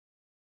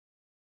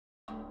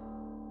The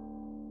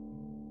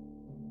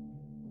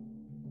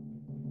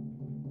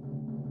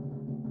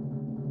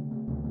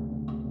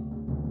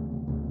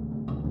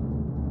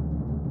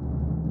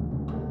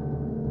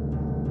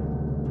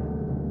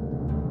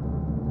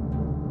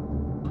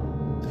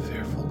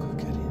Fair Folk of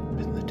Gideon,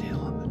 Pin the Tail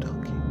on the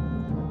Donkey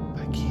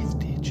by Keith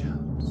D.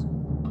 Jones.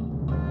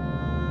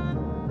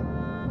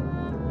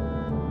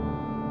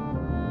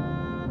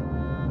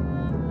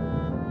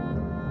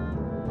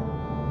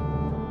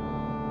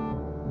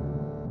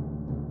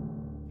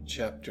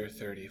 Chapter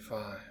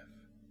 35,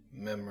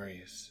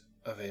 Memories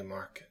of a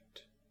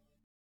Market.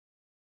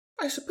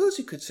 I suppose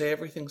you could say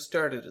everything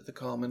started at the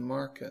common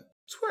market.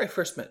 It's where I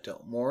first met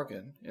Del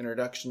Morgan,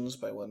 introductions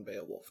by one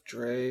Beowulf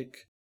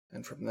Drake,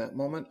 and from that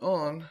moment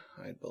on,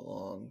 I'd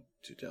belonged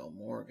to Del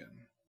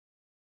Morgan.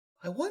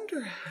 I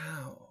wonder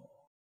how.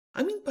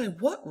 I mean, by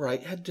what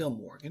right had Del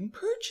Morgan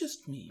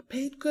purchased me,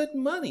 paid good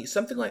money,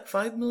 something like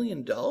 $5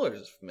 million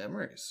if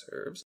memory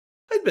serves?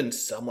 I'd been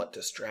somewhat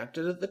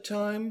distracted at the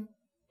time.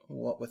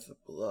 What with the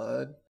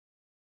blood?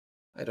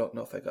 I don't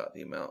know if I got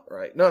the amount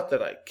right. Not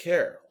that I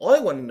care. All I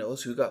want to know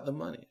is who got the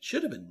money. It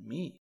should have been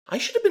me. I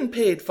should have been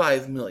paid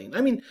 $5 million.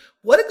 I mean,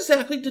 what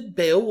exactly did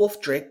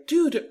Beowulf Drake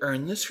do to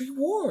earn this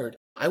reward?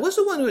 I was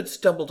the one who had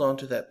stumbled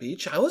onto that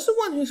beach. I was the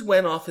one who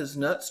went off his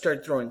nut,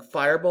 started throwing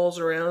fireballs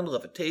around,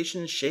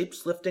 levitation,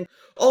 shapes lifting,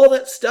 all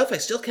that stuff I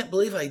still can't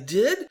believe I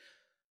did.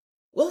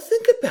 Well,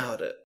 think about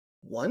it.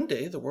 One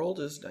day the world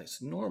is nice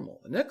and normal.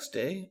 The next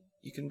day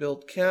you can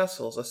build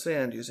castles of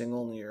sand using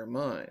only your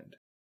mind.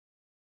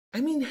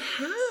 I mean,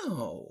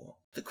 how?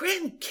 The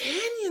Grand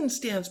Canyon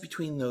stands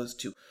between those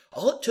two.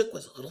 All it took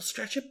was a little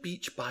stretch of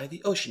beach by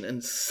the ocean,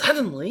 and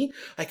suddenly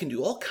I can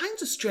do all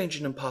kinds of strange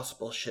and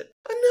impossible shit.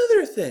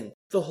 Another thing,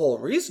 the whole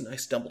reason I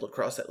stumbled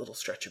across that little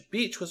stretch of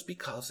beach was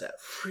because that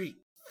freak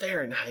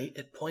Fahrenheit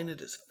had pointed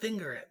his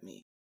finger at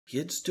me. He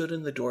had stood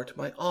in the door to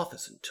my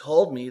office and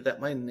told me that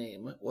my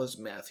name was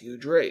Matthew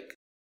Drake.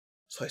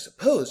 So I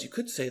suppose you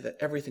could say that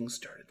everything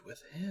started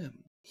with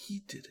him.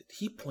 He did it.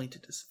 He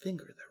pointed his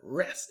finger. The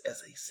rest,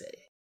 as they say,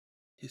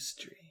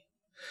 history.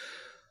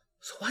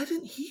 So why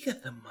didn't he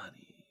get the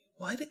money?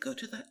 Why'd it go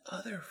to that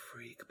other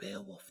freak,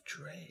 Beowulf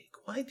Drake?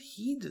 Why'd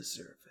he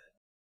deserve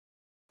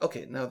it?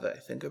 Okay, now that I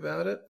think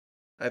about it,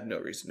 I have no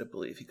reason to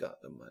believe he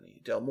got the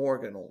money. Del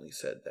Morgan only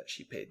said that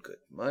she paid good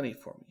money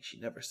for me. She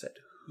never said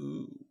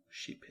who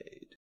she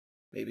paid.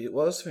 Maybe it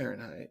was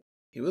Fahrenheit.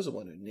 He was the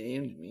one who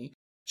named me,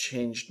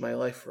 changed my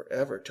life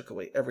forever, took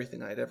away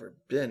everything I'd ever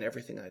been,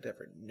 everything I'd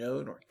ever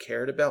known or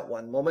cared about.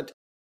 One moment,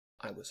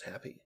 I was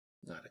happy.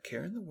 Not a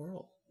care in the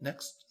world.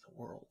 Next, the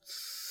world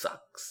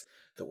sucks.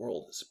 The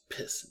world is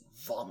piss and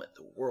vomit.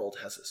 The world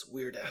has this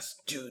weird-ass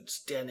dude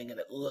standing in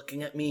it,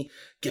 looking at me,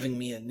 giving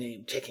me a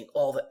name, taking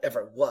all that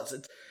ever was.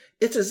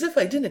 It's as if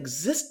I didn't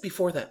exist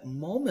before that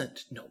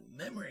moment. No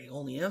memory,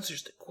 only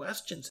answers to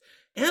questions.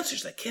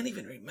 Answers I can't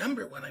even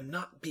remember when I'm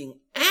not being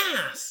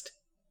asked.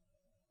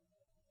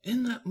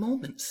 In that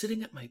moment,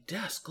 sitting at my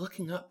desk,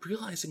 looking up,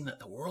 realizing that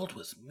the world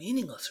was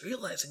meaningless,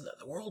 realizing that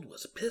the world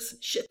was piss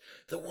and shit,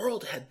 the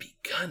world had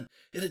begun.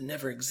 It had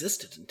never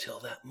existed until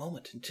that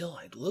moment, until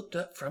I'd looked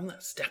up from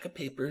that stack of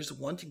papers,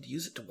 wanting to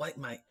use it to wipe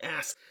my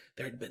ass.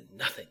 There had been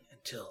nothing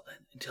until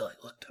then, until I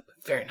looked up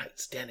at Fahrenheit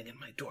standing in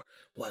my door.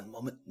 One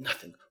moment,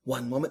 nothing.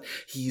 One moment,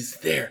 he's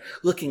there,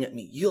 looking at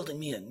me, yielding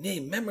me a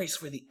name. Memories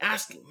for the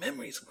asking,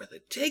 memories for the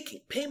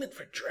taking, payment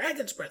for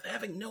dragon's breath,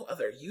 having no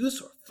other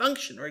use or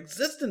function or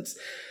existence.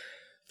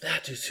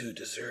 That is who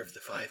deserved the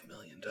 $5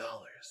 million.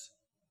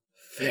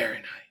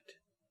 Fahrenheit.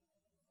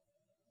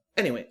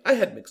 Anyway, I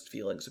had mixed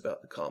feelings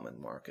about the common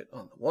market.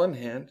 On the one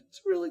hand, it's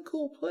a really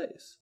cool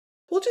place.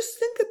 Well, just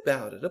think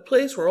about it. A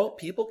place where all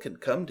people can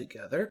come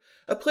together.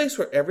 A place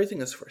where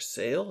everything is for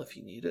sale. If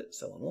you need it,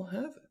 someone will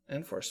have it.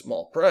 And for a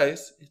small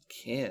price, it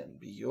can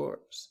be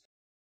yours.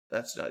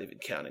 That's not even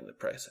counting the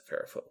price that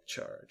fair folk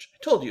charge.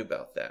 I told you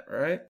about that,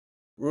 right?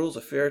 Rules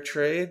of fair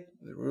trade,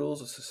 the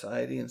rules of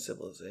society and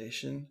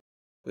civilization.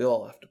 We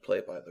all have to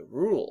play by the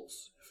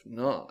rules. If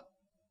not,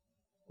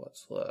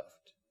 what's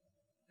left?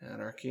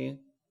 Anarchy?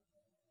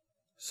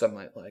 Some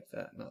might like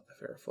that, not the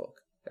fair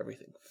folk.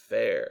 Everything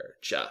fair,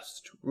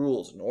 just,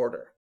 rules and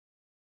order.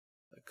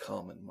 The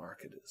common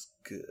market is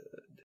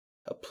good.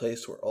 A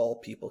place where all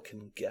people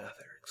can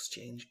gather,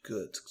 exchange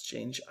goods,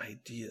 exchange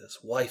ideas,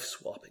 wife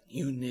swapping,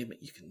 you name it,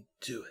 you can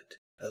do it,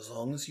 as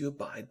long as you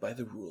abide by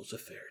the rules of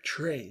fair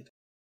trade.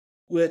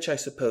 Which I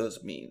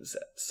suppose means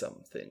that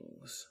some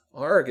things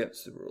are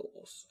against the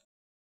rules.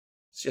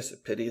 It's just a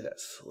pity that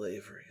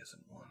slavery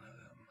isn't one of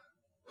them.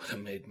 Would have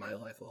made my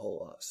life a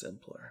whole lot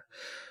simpler.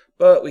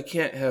 But we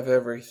can't have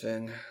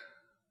everything.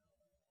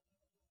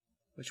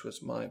 Which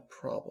was my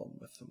problem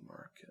with the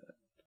market,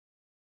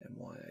 and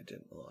why I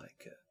didn't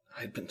like it.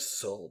 I'd been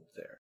sold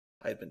there.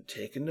 I'd been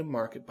taken to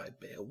market by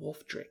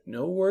Beowulf Drake.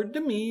 No word to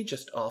me,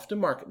 just off to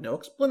market. No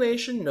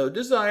explanation, no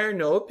desire,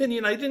 no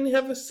opinion. I didn't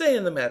have a say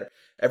in the matter.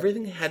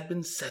 Everything had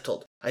been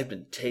settled. I'd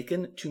been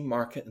taken to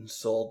market and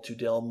sold to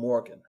Del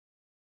Morgan.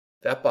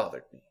 That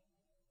bothered me.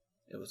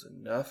 It was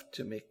enough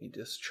to make me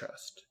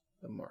distrust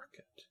the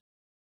market.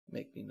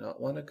 make me not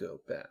want to go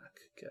back,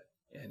 get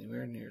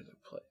anywhere near the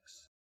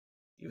place.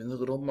 Even the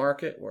little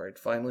market where I'd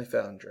finally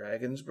found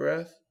dragon's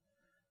breath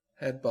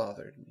had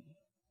bothered me,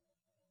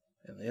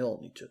 and they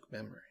only took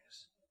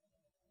memories.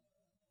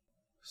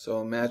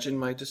 So imagine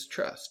my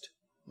distrust,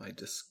 my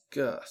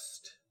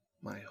disgust,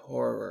 my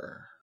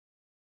horror,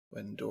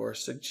 when Dor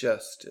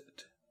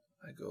suggested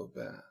I go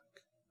back.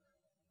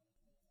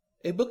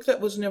 A book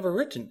that was never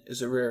written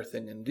is a rare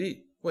thing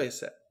indeed. Wait a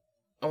sec.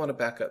 I want to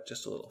back up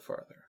just a little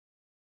farther.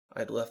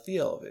 I'd left the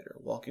elevator,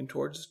 walking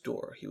towards his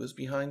door. He was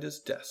behind his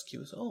desk. He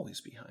was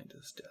always behind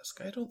his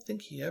desk. I don't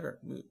think he ever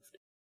moved.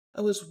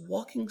 I was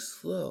walking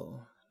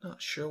slow,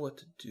 not sure what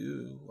to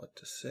do, what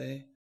to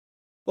say.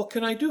 What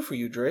can I do for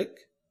you,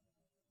 Drake?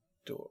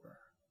 Dor,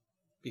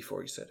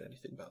 before he said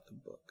anything about the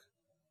book.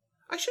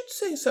 I should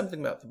say something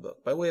about the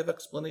book, by way of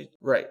explanation.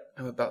 Right,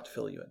 I'm about to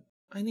fill you in.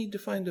 I need to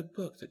find a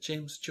book that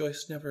James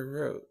Joyce never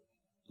wrote.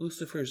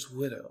 Lucifer's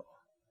Widow.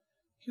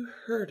 You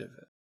heard of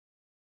it?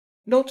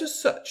 Not as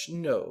such,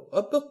 no.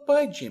 A book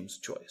by James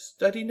Joyce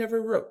that he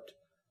never wrote.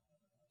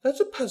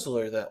 That's a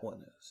puzzler, that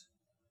one is.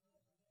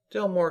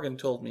 Del Morgan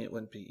told me it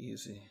wouldn't be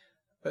easy,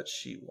 but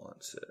she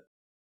wants it.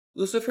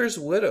 Lucifer's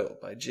Widow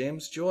by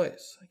James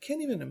Joyce. I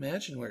can't even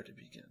imagine where to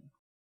begin.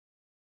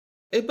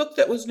 A book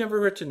that was never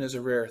written is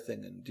a rare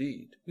thing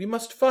indeed. We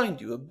must find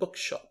you a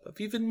bookshop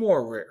of even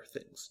more rare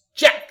things.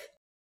 Jack!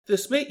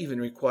 This may even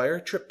require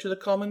a trip to the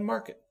common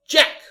market.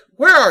 Jack!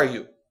 Where are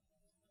you?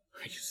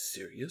 Are you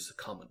serious? A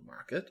common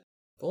market?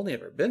 I've only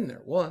ever been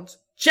there once.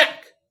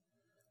 Jack!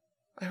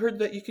 I heard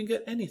that you can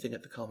get anything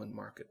at the common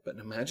market, but an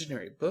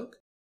imaginary book?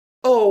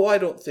 Oh, I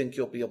don't think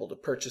you'll be able to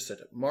purchase it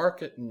at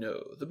market,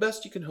 no. The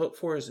best you can hope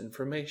for is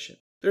information.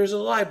 There's a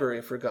library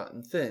of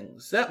forgotten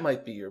things. That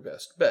might be your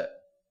best bet.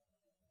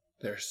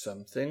 There's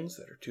some things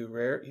that are too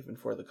rare even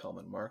for the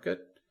common market.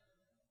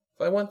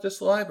 If I want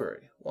this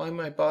library, why am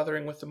I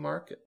bothering with the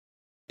market?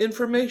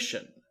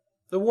 Information.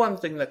 The one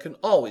thing that can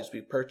always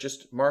be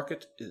purchased at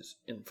market is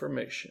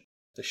information.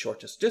 The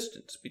shortest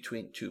distance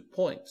between 2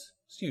 points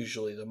is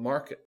usually the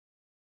market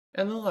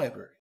and the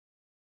library.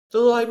 The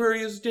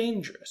library is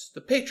dangerous.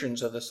 The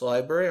patrons of this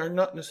library are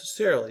not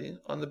necessarily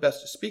on the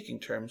best of speaking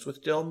terms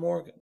with Del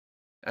Morgan.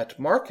 At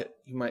market,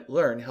 you might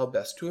learn how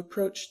best to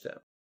approach them.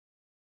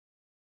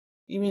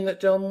 You mean that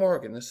Del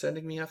Morgan is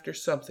sending me after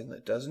something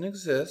that doesn't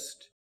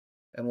exist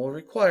and will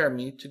require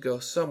me to go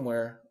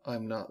somewhere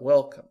I'm not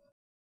welcome?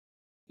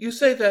 You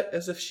say that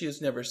as if she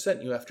has never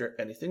sent you after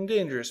anything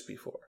dangerous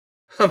before.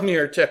 A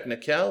mere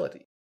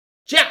technicality.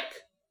 Jack!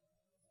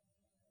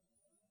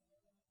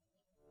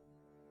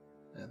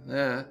 And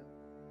that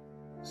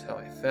is how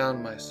I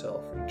found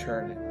myself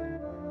returning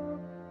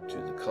to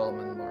the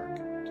common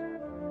market.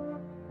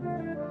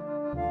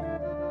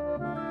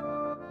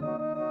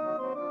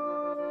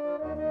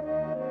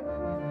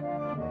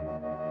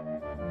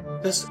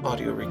 This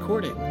audio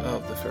recording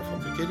of The Fearful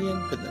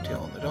Gideon, Pin the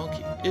Tail on the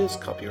Donkey is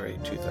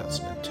copyright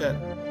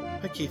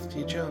 2010 by Keith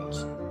T.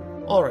 Jones.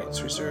 All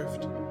rights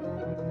reserved.